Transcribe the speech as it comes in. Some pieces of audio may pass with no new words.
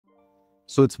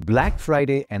So it's Black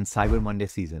Friday and Cyber Monday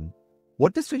season.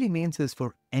 What this really means is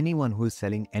for anyone who is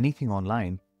selling anything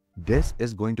online, this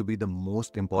is going to be the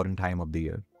most important time of the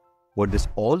year. What this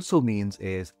also means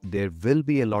is there will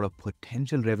be a lot of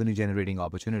potential revenue generating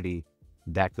opportunity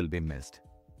that will be missed.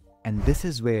 And this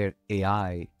is where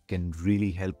AI can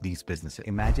really help these businesses.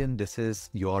 Imagine this is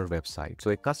your website.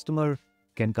 So a customer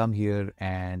can come here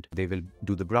and they will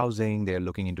do the browsing, they're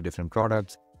looking into different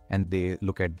products, and they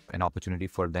look at an opportunity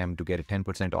for them to get a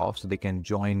 10% off. So they can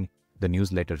join the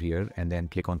newsletter here and then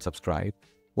click on subscribe.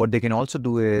 What they can also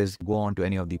do is go on to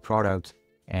any of the products,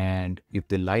 and if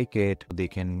they like it, they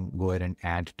can go ahead and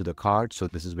add to the cart. So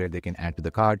this is where they can add to the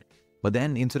cart. But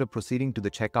then instead of proceeding to the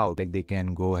checkout, like they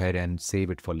can go ahead and save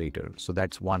it for later. So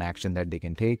that's one action that they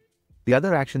can take. The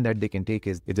other action that they can take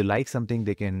is if they like something,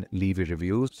 they can leave a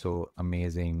review. So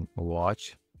amazing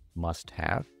watch, must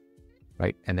have,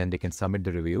 right? And then they can submit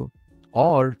the review,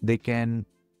 or they can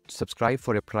subscribe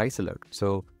for a price alert.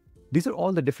 So these are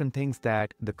all the different things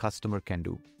that the customer can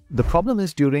do. The problem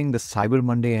is during the Cyber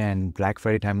Monday and Black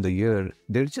Friday time of the year,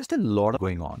 there's just a lot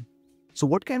going on. So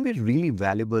what can be really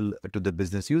valuable to the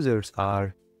business users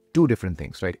are two different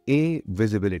things, right? A,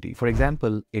 visibility. For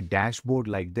example, a dashboard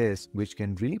like this, which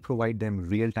can really provide them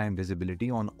real-time visibility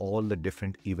on all the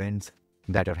different events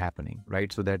that are happening,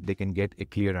 right? So that they can get a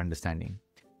clear understanding.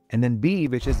 And then B,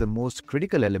 which is the most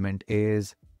critical element,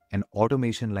 is an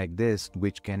automation like this,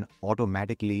 which can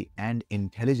automatically and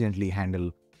intelligently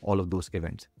handle all of those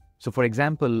events. So for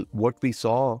example, what we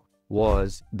saw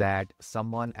was that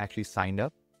someone actually signed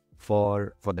up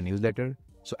for the newsletter.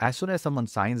 So as soon as someone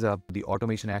signs up, the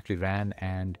automation actually ran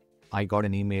and I got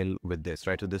an email with this,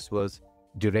 right? So this was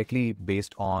directly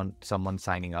based on someone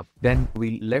signing up. Then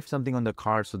we left something on the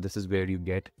cart. So this is where you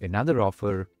get another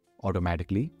offer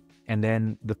automatically. And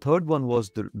then the third one was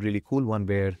the really cool one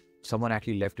where someone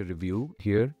actually left a review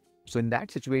here. So in that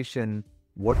situation,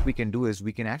 what we can do is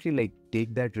we can actually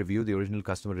take that review, the original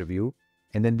customer review,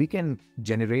 and then we can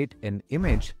generate an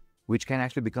image which can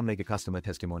actually become like a customer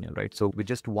testimonial, right? So with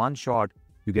just one shot,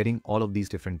 you're getting all of these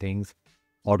different things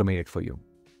automated for you.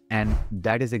 And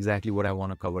that is exactly what I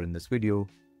want to cover in this video,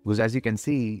 because as you can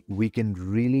see, we can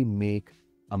really make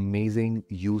amazing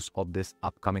use of this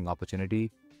upcoming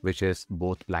opportunity, which is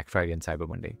both Black Friday and Cyber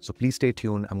Monday. So please stay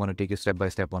tuned. I'm going to take you step by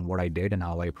step on what I did and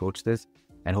how I approached this.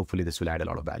 And hopefully this will add a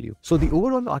lot of value. So the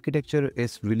overall architecture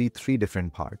is really three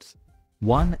different parts.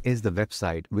 One is the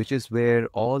website, which is where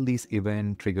all these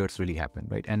event triggers really happen,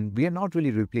 right? And we are not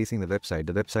really replacing the website.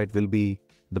 The website will be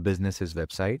the business's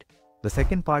website. The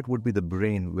second part would be the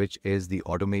brain, which is the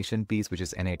automation piece, which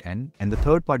is N8N. And the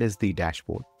third part is the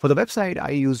dashboard. For the website,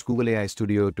 I used Google AI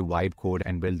Studio to vibe code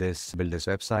and build this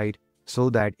website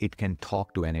so that it can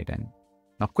talk to N8N.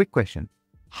 Now, quick question.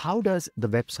 How does the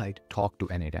website talk to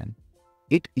N8N?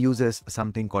 It uses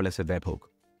something called as a webhook.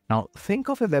 Now, think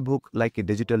of a webhook like a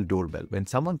digital doorbell. When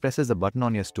someone presses a button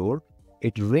on your store,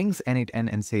 it rings N8N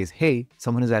and says, hey,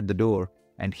 someone is at the door,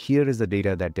 and here is the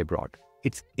data that they brought.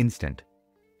 It's instant.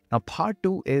 Now, part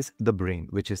two is the brain,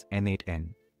 which is N8N.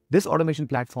 This automation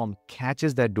platform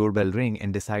catches that doorbell ring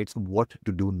and decides what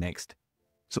to do next.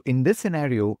 So in this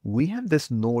scenario, we have this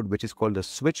node, which is called the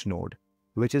switch node,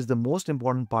 which is the most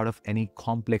important part of any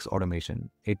complex automation.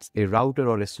 It's a router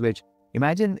or a switch.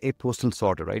 Imagine a postal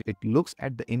sorter, right? It looks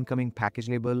at the incoming package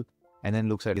label and then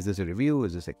looks at, is this a review?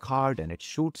 Is this a card? And it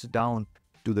shoots down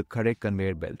to the correct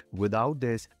conveyor belt. Without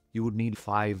this, you would need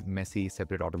 5 messy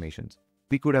separate automations.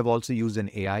 We could have also used an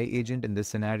AI agent in this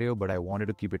scenario, but I wanted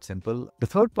to keep it simple. The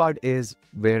third part is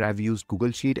where I've used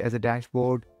Google Sheet as a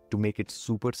dashboard to make it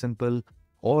super simple,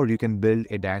 or you can build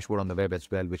a dashboard on the web as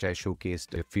well, which I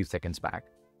showcased a few seconds back.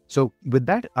 So with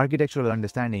that architectural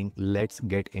understanding, let's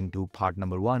get into part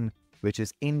number one, which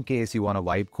is in case you want to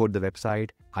vibe code the website,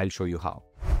 I'll show you how.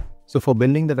 So for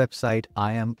building the website,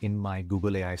 I am in my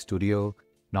Google AI Studio.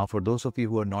 Now, for those of you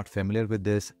who are not familiar with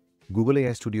this, Google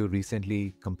AI Studio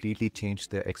recently completely changed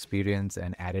the experience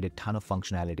and added a ton of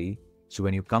functionality. So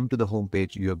when you come to the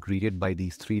homepage, you are greeted by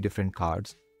these 3 different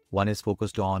cards. One is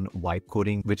focused on vibe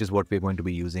coding, which is what we're going to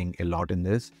be using a lot in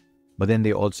this. But then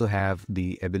they also have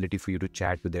the ability for you to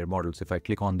chat with their models. If I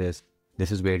click on this,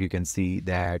 this is where you can see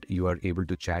that you are able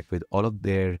to chat with all of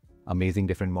their amazing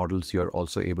different models. You're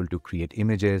also able to create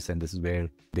images, and this is where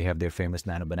they have their famous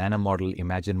Nano Banana model,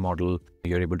 Imagine model.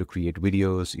 You're able to create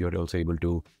videos. You're also able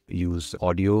to use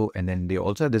audio. And then they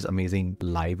also have this amazing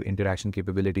live interaction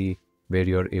capability where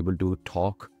you're able to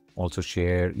talk, also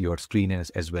share your screen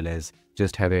as well as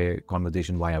just have a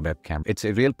conversation via webcam. It's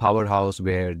a real powerhouse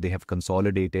where they have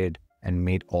consolidated and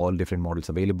made all different models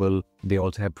available. They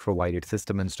also have provided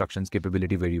system instructions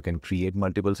capability where you can create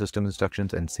multiple system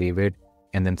instructions and save it.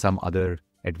 and then some other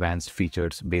advanced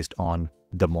features based on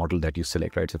the model that you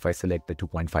select, right? So if I select the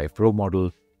 2.5 Pro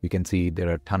model, you can see there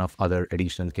are a ton of other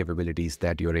additional capabilities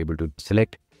that you're able to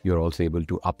select. You're also able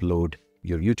to upload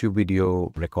your YouTube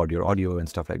video, record your audio and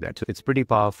stuff like that. So it's pretty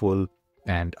powerful,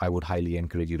 and I would highly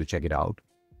encourage you to check it out.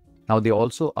 Now, they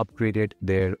also upgraded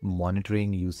their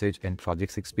monitoring, usage, and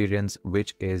projects experience,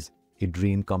 which is a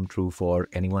dream come true for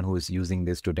anyone who is using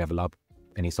this to develop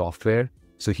any software.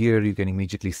 So here you can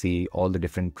immediately see all the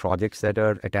different projects that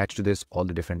are attached to this, all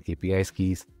the different API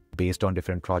keys based on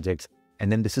different projects.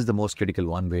 And then this is the most critical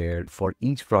one, where for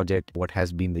each project, what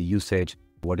has been the usage,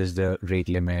 what is the rate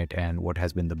limit, and what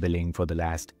has been the billing for the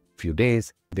last few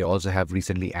days. They also have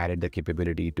recently added the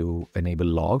capability to enable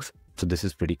logs. So this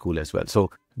is pretty cool as well.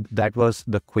 So that was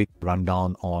the quick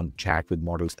rundown on chat with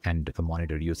models and the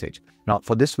monitor usage. Now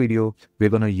for this video, we're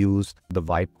going to use the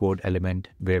vibe code element,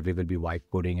 where we will be vibe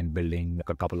coding and building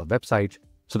a couple of websites.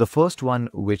 So the first one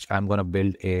which I'm going to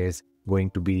build is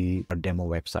going to be a demo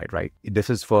website, right? This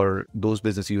is for those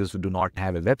business users who do not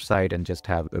have a website and just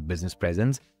have a business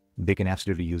presence. They can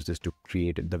absolutely use this to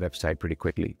create the website pretty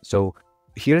quickly. So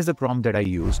here's the prompt that I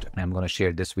used, and I'm going to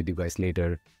share this with you guys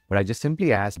later. But I just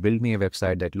simply asked, build me a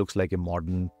website that looks like a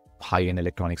modern high-end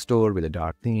electronic store with a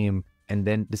dark theme. And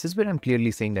then this is where I'm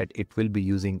clearly saying that it will be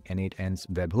using N8N's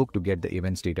webhook to get the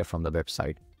events data from the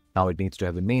website. Now it needs to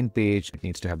have a main page, it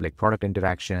needs to have like product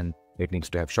interaction, it needs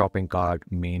to have shopping cart,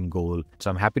 main goal. So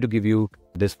I'm happy to give you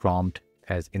this prompt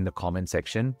as in the comment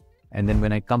section. And then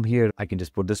when I come here, I can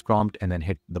just put this prompt and then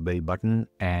hit the build button,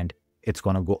 and it's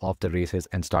going to go off the races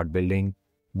and start building.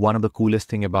 One of the coolest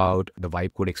thing about the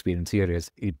vibe code experience here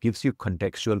is it gives you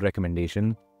contextual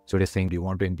recommendation. So it is saying, do you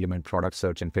want to implement product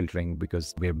search and filtering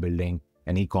because we're building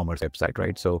an e-commerce website,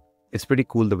 right? So it's pretty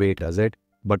cool the way it does it.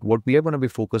 But what we are going to be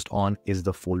focused on is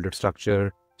the folder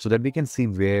structure, so that we can see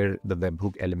where the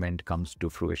webhook element comes to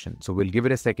fruition. So we'll give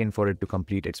it a second for it to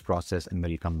complete its process, and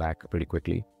we'll come back pretty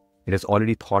quickly. It has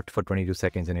already thought for 22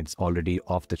 seconds and it's already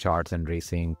off the charts and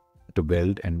racing to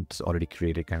build, and it's already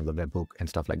created kind of the webhook and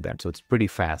stuff like that. So it's pretty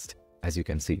fast, as you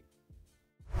can see.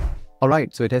 All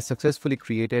right, so it has successfully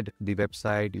created the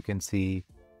website. You can see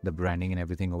the branding and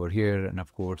everything over here. And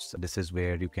of course, this is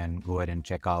where you can go ahead and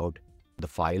check out the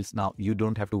files. Now, you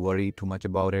don't have to worry too much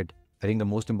about it. I think the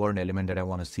most important element that I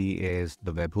want to see is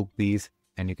the webhook piece.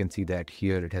 And you can see that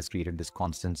here it has created this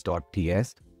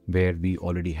constants.ts, where we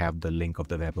already have the link of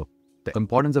the webhook. The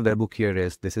importance of webhook here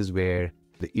is this is where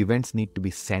the events need to be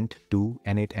sent to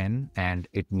N8N, and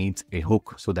it needs a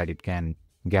hook so that it can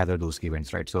gather those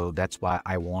events, right? So that's why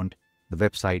I want the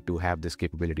website to have this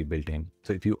capability built in.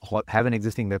 So if you have an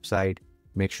existing website,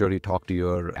 make sure you talk to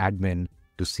your admin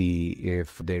to see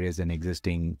if there is an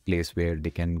existing place where they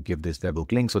can give this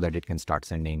webhook link so that it can start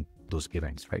sending those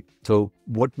events, right? So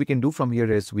what we can do from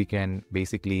here is we can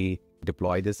basically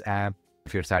deploy this app.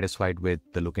 If you're satisfied with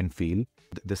the look and feel,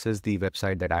 this is the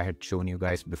website that I had shown you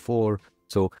guys before.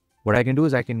 So what I can do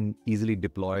is I can easily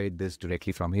deploy this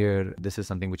directly from here. This is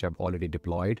something which I've already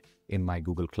deployed in my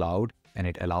Google Cloud, and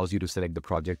it allows you to select the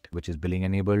project which is billing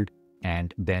enabled,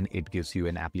 and then it gives you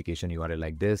an application URL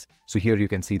like this. So here you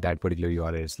can see that particular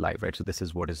URL is live, right? So this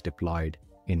is what is deployed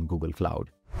in Google Cloud.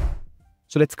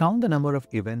 So let's count the number of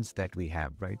events that we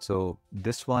have, right? So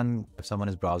this one, if someone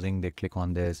is browsing, they click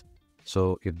on this.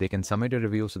 So if they can submit a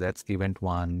review, so that's event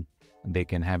 1. They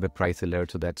can have a price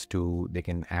alert, so that's 2. They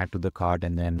can add to the cart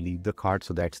and then leave the cart,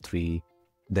 so that's 3.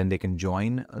 Then they can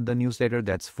join the newsletter,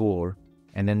 that's 4.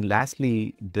 And then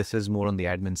lastly, this is more on the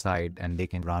admin side, and they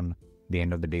can run the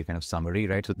end of the day kind of summary,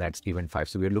 right? So that's event 5.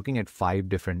 So we're looking at 5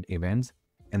 different events.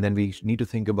 And then we need to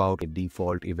think about a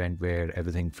default event where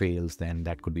everything fails, then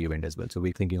that could be event as well. So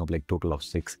we're thinking of like total of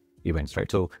 6 events,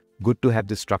 right? So good to have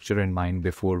this structure in mind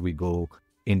before we go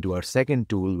into our second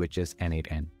tool, which is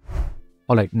N8N.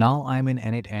 All right, now I'm in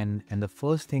N8N, and the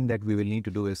first thing that we will need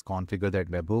to do is configure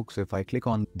that webhook. So if I click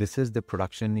on, this is the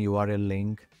production URL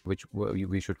link, which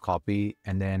we should copy.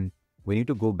 And then we need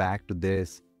to go back to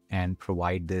this and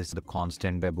provide this, the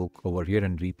constant webhook over here,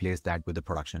 and replace that with the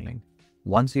production link.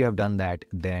 Once you have done that,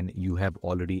 then you have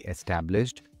already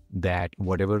established that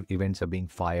whatever events are being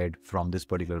fired from this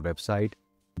particular website,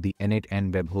 the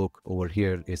N8N webhook over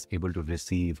here is able to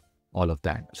receive all of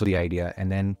that. So the idea,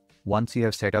 and then once you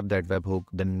have set up that webhook,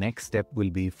 the next step will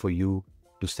be for you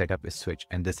to set up a switch.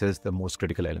 And this is the most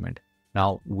critical element.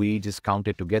 Now, we just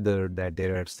counted together that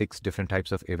there are 6 different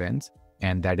types of events,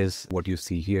 and that is what you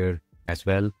see here as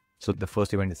well. So the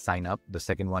first event is sign up. The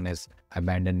second one is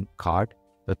abandon cart.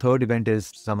 The third event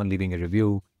is someone leaving a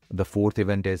review. The fourth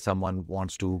event is someone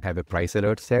wants to have a price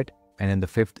alert set. And then the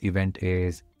fifth event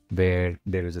is where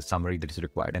there is a summary that is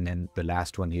required. And then the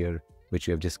last one here which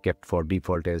we have just kept for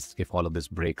default is if all of this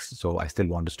breaks. So I still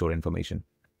want to store information.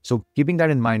 So keeping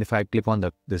that in mind, if I click on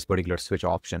this particular switch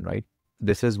option, right,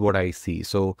 this is what I see.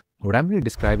 So what I'm really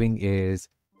describing is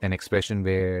an expression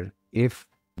where if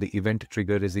the event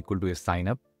trigger is equal to a sign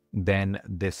up, then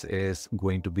this is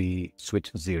going to be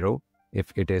switch 0.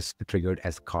 If it is triggered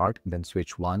as cart, then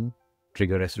switch 1,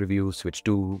 trigger as review, switch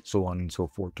 2, so on and so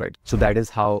forth, right? So that is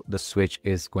how the switch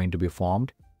is going to be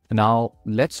formed. Now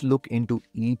let's look into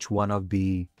each one of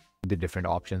the different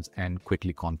options and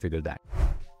quickly configure that.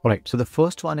 All right, so the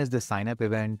first one is the sign up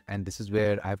event, and this is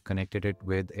where I've connected it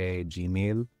with a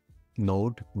Gmail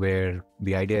node where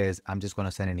the idea is I'm just going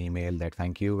to send an email that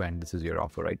thank you and this is your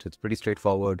offer, right? So it's pretty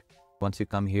straightforward. Once you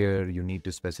come here, you need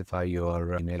to specify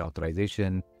your email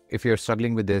authorization. If you're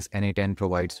struggling with this, NA10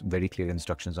 provides very clear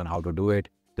instructions on how to do it.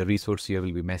 The resource here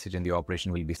will be message and the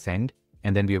operation will be send,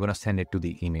 and then we're going to send it to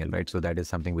the email, right? So that is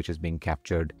something which is being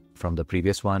captured from the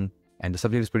previous one. And the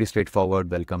subject is pretty straightforward.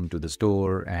 Welcome to the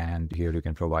store. And here you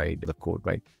can provide the code,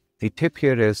 right? The tip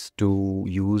here is to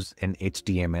use an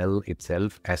HTML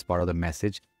itself as part of the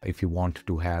message if you want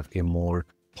to have a more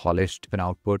polished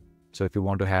output. So if you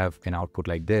want to have an output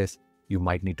like this, you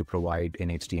might need to provide an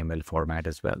HTML format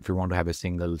as well. If you want to have a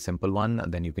single simple one,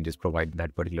 then you can just provide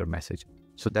that particular message.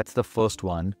 So that's the first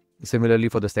one. Similarly,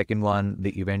 for the second one,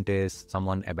 the event is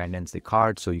someone abandons the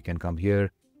cart. So you can come here,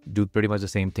 do pretty much the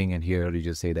same thing. And here you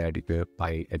just say that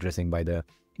by addressing by the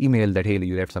email that, hey,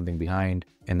 you left something behind,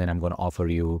 and then I'm going to offer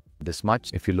you this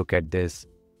much. If you look at this,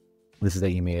 this is the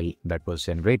email that was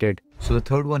generated. So the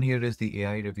third one here is the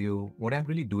AI review. What I'm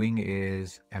really doing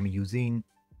is I'm using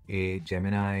a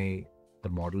Gemini, the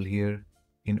model here,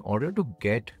 in order to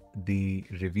get the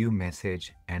review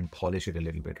message and polish it a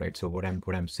little bit, right? So what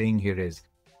I'm saying here is,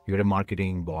 you're a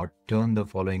marketing bot, turn the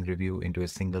following review into a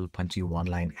single punchy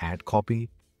one-line ad copy.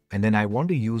 And then I want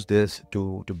to use this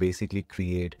to basically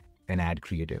create an ad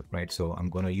creative, right? So I'm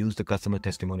going to use the customer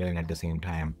testimonial and at the same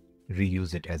time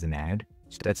reuse it as an ad.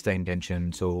 So that's the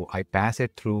intention. So I pass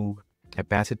it through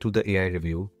the AI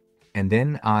review, and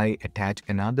then I attach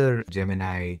another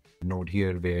Gemini node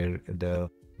here where the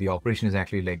operation is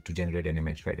actually like to generate an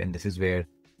image, right? And this is where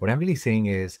what I'm really saying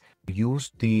is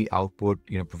use the output,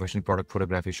 professional product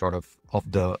photography shot of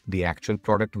the actual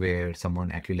product where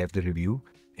someone actually left the review,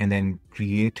 and then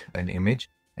create an image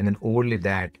and then overlay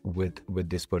that with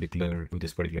this particular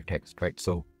text, right?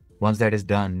 So once that is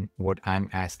done, what I'm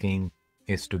asking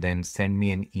is to then send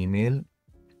me an email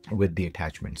with the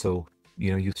attachment. So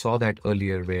you saw that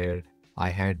earlier where I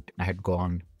had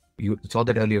got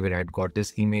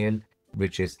this email,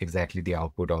 which is exactly the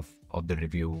output of the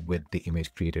review with the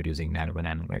image created using Nano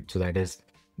Banana, right? So that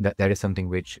is something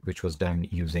which was done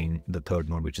using the third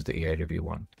node, which is the AI review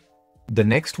one. The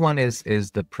next one is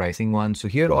the pricing one. So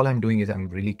here all I'm doing is I'm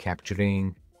really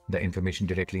capturing the information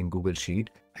directly in Google Sheet.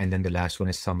 And then the last one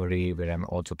is summary, where I'm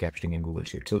also capturing in Google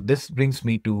Sheet. So this brings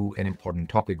me to an important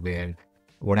topic where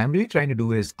what I'm really trying to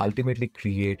do is ultimately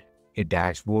create a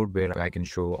dashboard where I can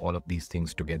show all of these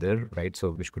things together, right?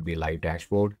 So which could be a live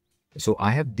dashboard. So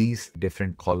I have these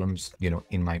different columns,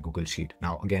 in my Google Sheet.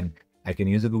 Now, again, I can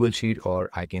use a Google Sheet, or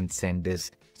I can send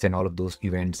all of those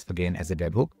events again as a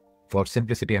webhook. For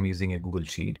simplicity, I'm using a Google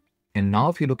Sheet. And now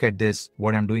if you look at this,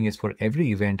 what I'm doing is for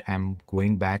every event, I'm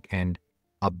going back and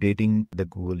updating the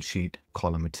Google Sheet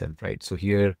column itself, right? So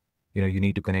here, you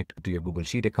need to connect to your Google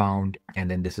Sheet account.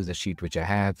 And then this is the sheet which I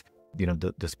have,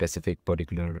 the specific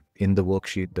particular in the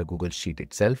worksheet, the Google Sheet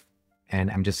itself.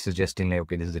 And I'm just suggesting like,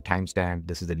 okay, this is the timestamp,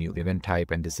 this is the new event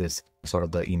type, and this is sort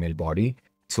of the email body.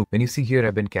 So when you see here,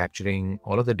 I've been capturing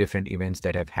all of the different events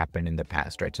that have happened in the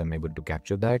past, right? So I'm able to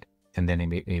capture that, and then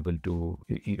I'm able to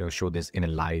show this in a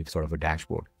live sort of a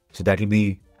dashboard. So that'll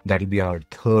be our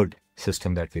third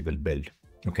system that we will build.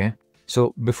 Okay.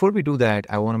 So before we do that,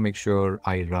 I want to make sure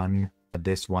I run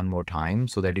this one more time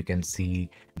so that you can see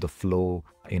the flow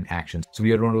in action. So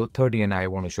we are on row 30, and I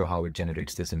want to show how it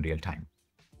generates this in real time.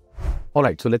 All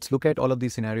right, so let's look at all of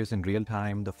these scenarios in real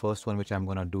time. The first one which I'm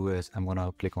going to do is I'm going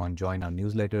to click on join our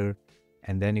newsletter.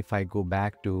 And then if I go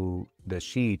back to the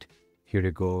sheet, here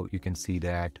you go, you can see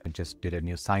that I just did a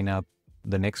new sign up.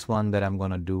 The next one that I'm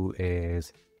going to do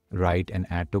is write an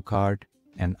add to cart.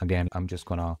 And again, I'm just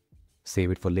going to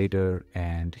save it for later.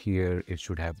 And here it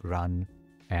should have run.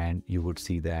 And you would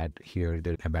see that here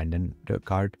the abandoned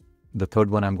cart. The third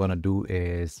one I'm going to do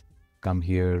is come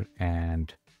here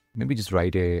and maybe just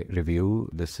write a review.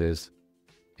 This is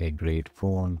a great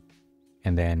phone,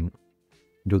 and then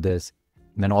do this.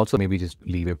 And then also maybe just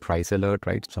leave a price alert,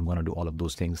 right? So I'm going to do all of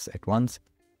those things at once.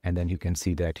 And then you can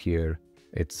see that here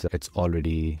it's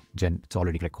already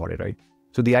recorded, right?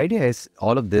 So the idea is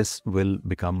all of this will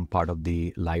become part of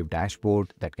the live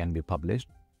dashboard that can be published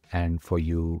and for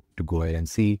you to go ahead and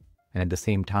see. And at the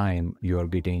same time, you're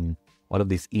getting all of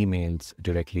these emails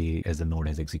directly as the node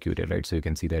has executed, right? So you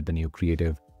can see that the new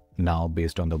creative now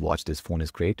based on the watch this phone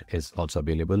is great is also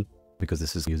available because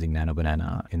this is using Nano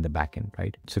Banana in the backend,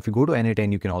 right? So if you go to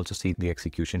N8N, you can also see the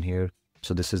execution here.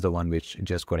 So this is the one which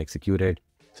just got executed.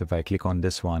 So if I click on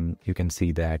this one, you can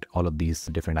see that all of these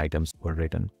different items were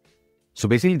written. So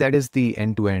basically that is the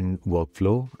end-to-end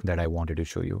workflow that I wanted to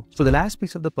show you. So the last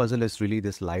piece of the puzzle is really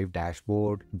this live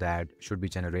dashboard that should be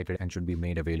generated and should be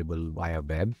made available via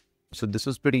web. So this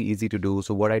was pretty easy to do.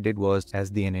 So what I did was,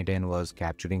 as the N8N was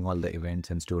capturing all the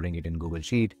events and storing it in Google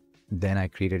Sheet, then I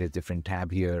created a different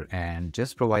tab here and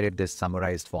just provided this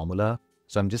summarized formula.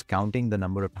 So I'm just counting the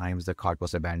number of times the cart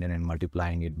was abandoned and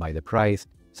multiplying it by the price.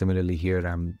 Similarly here,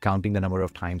 I'm counting the number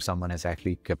of times someone has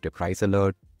actually kept a price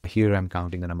alert. Here I'm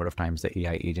counting the number of times the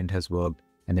AI agent has worked.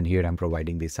 And then here I'm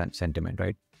providing the sentiment,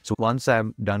 right? So once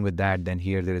I'm done with that, then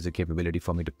here there is a capability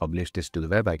for me to publish this to the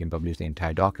web. I can publish the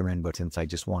entire document, but since I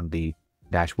just want the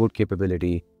dashboard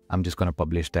capability, I'm just going to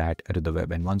publish that to the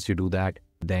web. And once you do that,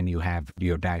 then you have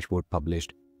your dashboard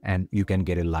published and you can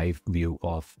get a live view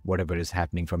of whatever is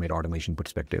happening from your automation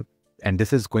perspective. And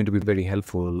this is going to be very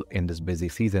helpful in this busy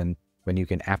season when you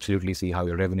can absolutely see how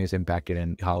your revenue is impacted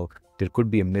and how there could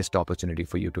be a missed opportunity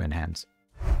for you to enhance.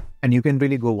 And you can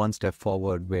really go one step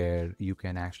forward where you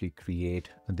can actually create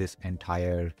this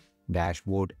entire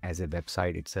dashboard as a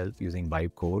website itself using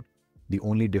Vibe code. The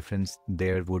only difference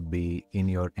there would be in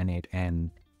your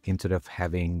N8N, instead of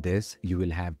having this, you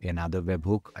will have another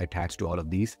webhook attached to all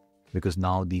of these, because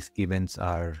now these events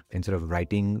are, instead of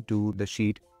writing to the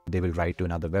sheet, they will write to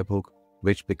another webhook,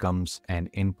 which becomes an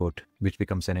input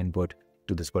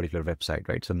to this particular website,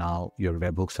 right? So now your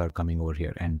webhooks are coming over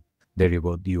here and there you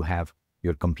go. You have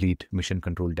your complete mission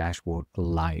control dashboard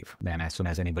live. Then as soon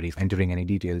as anybody is entering any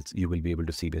details, you will be able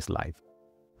to see this live.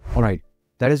 All right.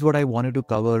 That is what I wanted to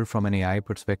cover from an AI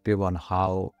perspective on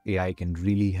how AI can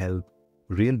really help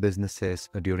real businesses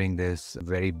during this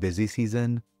very busy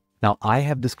season. Now, I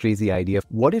have this crazy idea.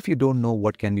 What if you don't know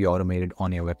what can be automated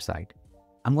on your website?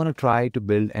 I'm going to try to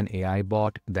build an AI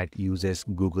bot that uses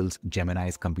Google's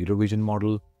Gemini's computer vision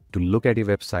model to look at your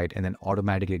website and then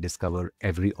automatically discover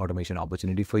every automation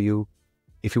opportunity for you.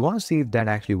 If you want to see if that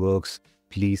actually works,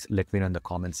 please let me know in the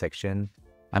comment section.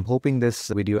 I'm hoping this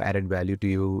video added value to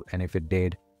you, and if it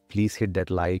did, please hit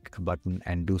that like button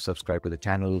and do subscribe to the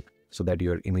channel so that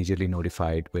you're immediately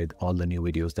notified with all the new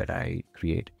videos that I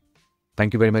create.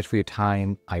 Thank you very much for your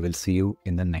time. I will see you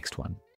in the next one.